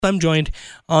I'm joined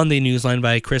on the newsline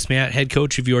by Kris, head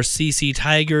coach of your CC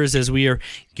Tigers, as we are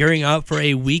gearing up for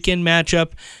a weekend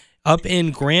matchup up in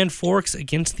Grand Forks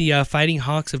against the Fighting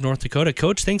Hawks of North Dakota.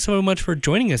 Coach, thanks so much for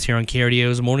joining us here on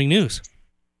KRDO's Morning News.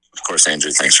 Of course,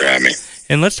 Andrew. Thanks for having me.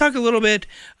 And let's talk a little bit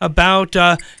about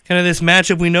kind of this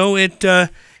matchup. We know it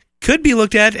could be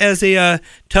looked at as a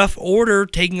tough order,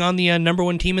 taking on the number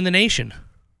one team in the nation.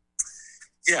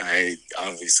 Yeah,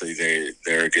 obviously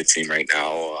they're a good team right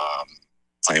now.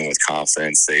 Playing with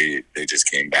confidence. They just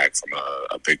came back from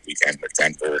a big weekend with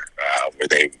Denver, where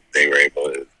they were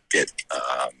able to get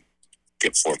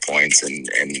 4 points and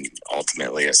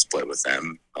ultimately a split with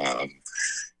them.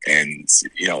 And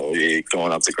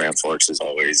going up to Grand Forks is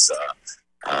always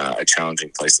a challenging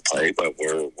place to play, but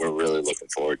we're really looking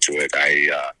forward to it.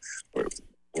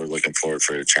 We're looking forward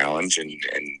for the challenge, and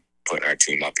putting our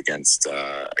team up against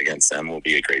them will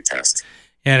be a great test.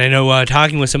 And I know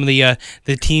talking with some of the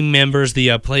team members,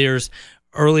 the players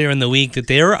earlier in the week, that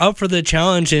they are up for the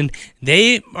challenge, and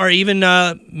they are even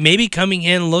maybe coming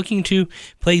in looking to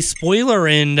play spoiler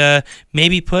and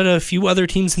maybe put a few other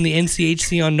teams in the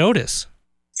NCHC on notice.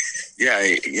 Yeah,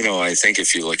 I think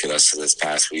if you look at us this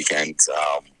past weekend,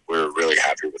 we're really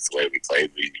happy with the way we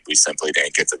played. We simply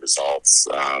didn't get the results.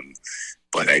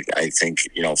 But I think,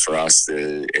 for us,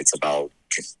 it's about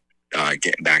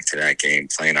getting back to that game,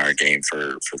 playing our game for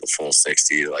the full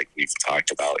 60, like we've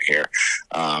talked about here.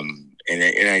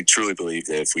 And I truly believe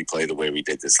that if we play the way we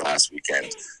did this last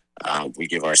weekend, we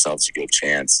give ourselves a good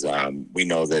chance. We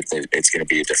know that it's going to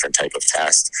be a different type of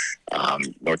test.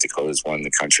 North Dakota's won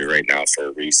the country right now for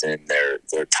a reason.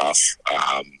 They're tough,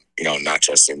 not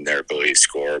just in their ability to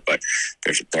score, but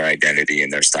their identity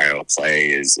and their style of play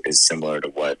is similar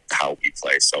to how we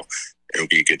play. So it'll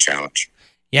be a good challenge.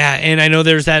 Yeah, and I know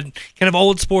there's that kind of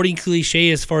old sporting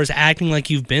cliche as far as acting like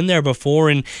you've been there before,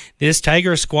 and this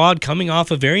Tiger squad, coming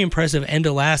off a very impressive end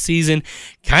of last season,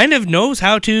 kind of knows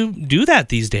how to do that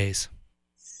these days.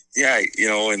 Yeah,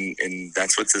 and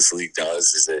that's what this league does,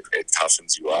 is it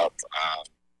toughens you up.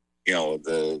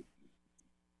 The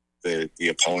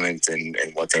opponent and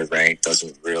what they're ranked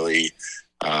doesn't really,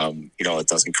 it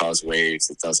doesn't cause waves.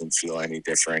 It doesn't feel any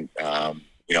different.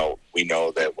 We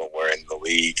know that when we're in the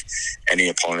league, any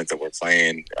opponent that we're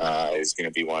playing is going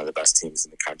to be one of the best teams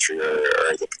in the country,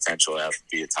 or the potential to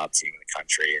be a top team in the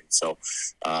country. And so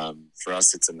for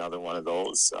us, it's another one of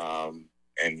those.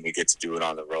 And we get to do it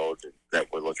on the road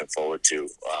that we're looking forward to.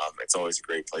 It's always a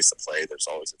great place to play. There's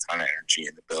always a ton of energy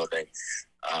in the building,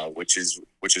 which is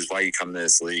why you come to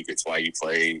this league. It's why you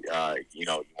play. You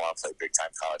want to play big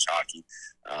time college hockey.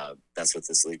 That's what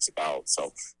this league's about.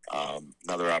 So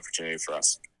another opportunity for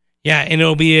us. Yeah, and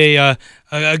it'll be a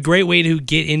great way to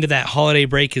get into that holiday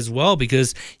break as well,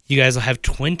 because you guys will have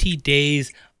 20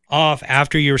 days off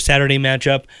after your Saturday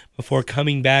matchup before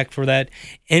coming back for that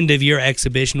end-of-year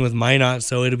exhibition with Mayotte.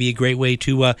 So it'll be a great way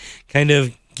to kind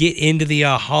of get into the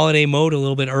holiday mode a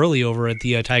little bit early over at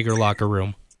the Tiger locker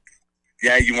room.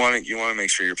 Yeah, you want to make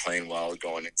sure you're playing well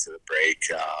going into the break,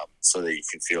 so that you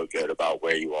can feel good about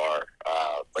where you are.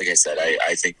 Like I said,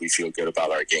 I think we feel good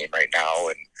about our game right now,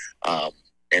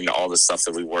 and all the stuff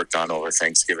that we worked on over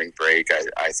Thanksgiving break,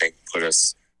 I think put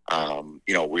us.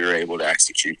 We were able to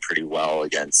execute pretty well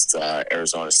against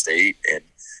Arizona State, and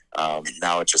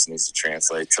now it just needs to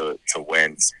translate to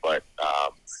wins. But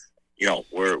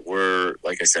we're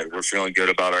like I said, we're feeling good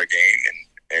about our game,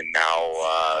 and now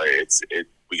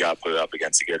we got to put it up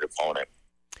against a good opponent.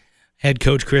 Head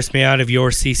coach Kris Mayotte of your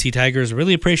CC Tigers,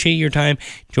 really appreciate your time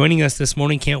joining us this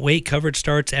morning. Can't wait. Coverage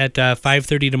starts at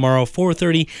 5:30 tomorrow,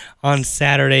 4:30 on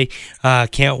Saturday.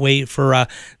 Can't wait for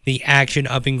the action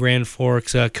up in Grand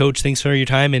Forks. Coach, thanks for your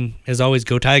time, and as always,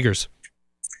 go Tigers.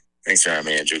 Thanks for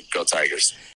having me, Andrew. Go Tigers.